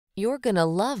You're gonna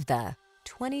love the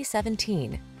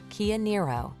 2017 Kia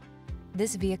Niro.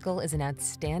 This vehicle is an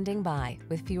outstanding buy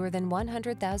with fewer than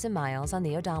 100,000 miles on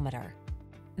the odometer.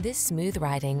 This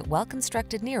smooth-riding,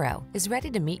 well-constructed Niro is ready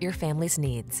to meet your family's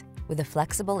needs. With a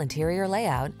flexible interior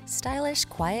layout, stylish,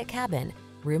 quiet cabin,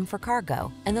 room for cargo,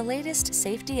 and the latest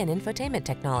safety and infotainment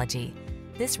technology,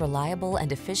 this reliable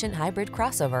and efficient hybrid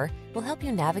crossover will help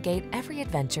you navigate every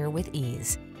adventure with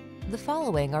ease. The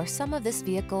following are some of this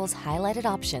vehicle's highlighted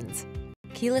options: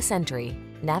 keyless entry,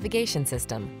 navigation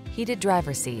system, heated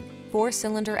driver's seat,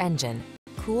 4-cylinder engine,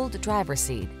 cooled driver's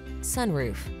seat,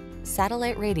 sunroof,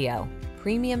 satellite radio,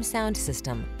 premium sound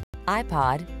system,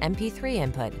 iPod, MP3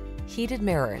 input, heated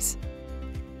mirrors.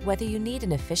 Whether you need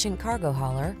an efficient cargo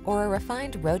hauler or a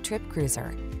refined road trip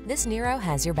cruiser, this Niro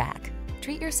has your back.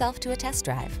 Treat yourself to a test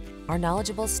drive. Our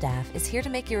knowledgeable staff is here to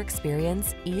make your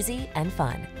experience easy and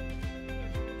fun.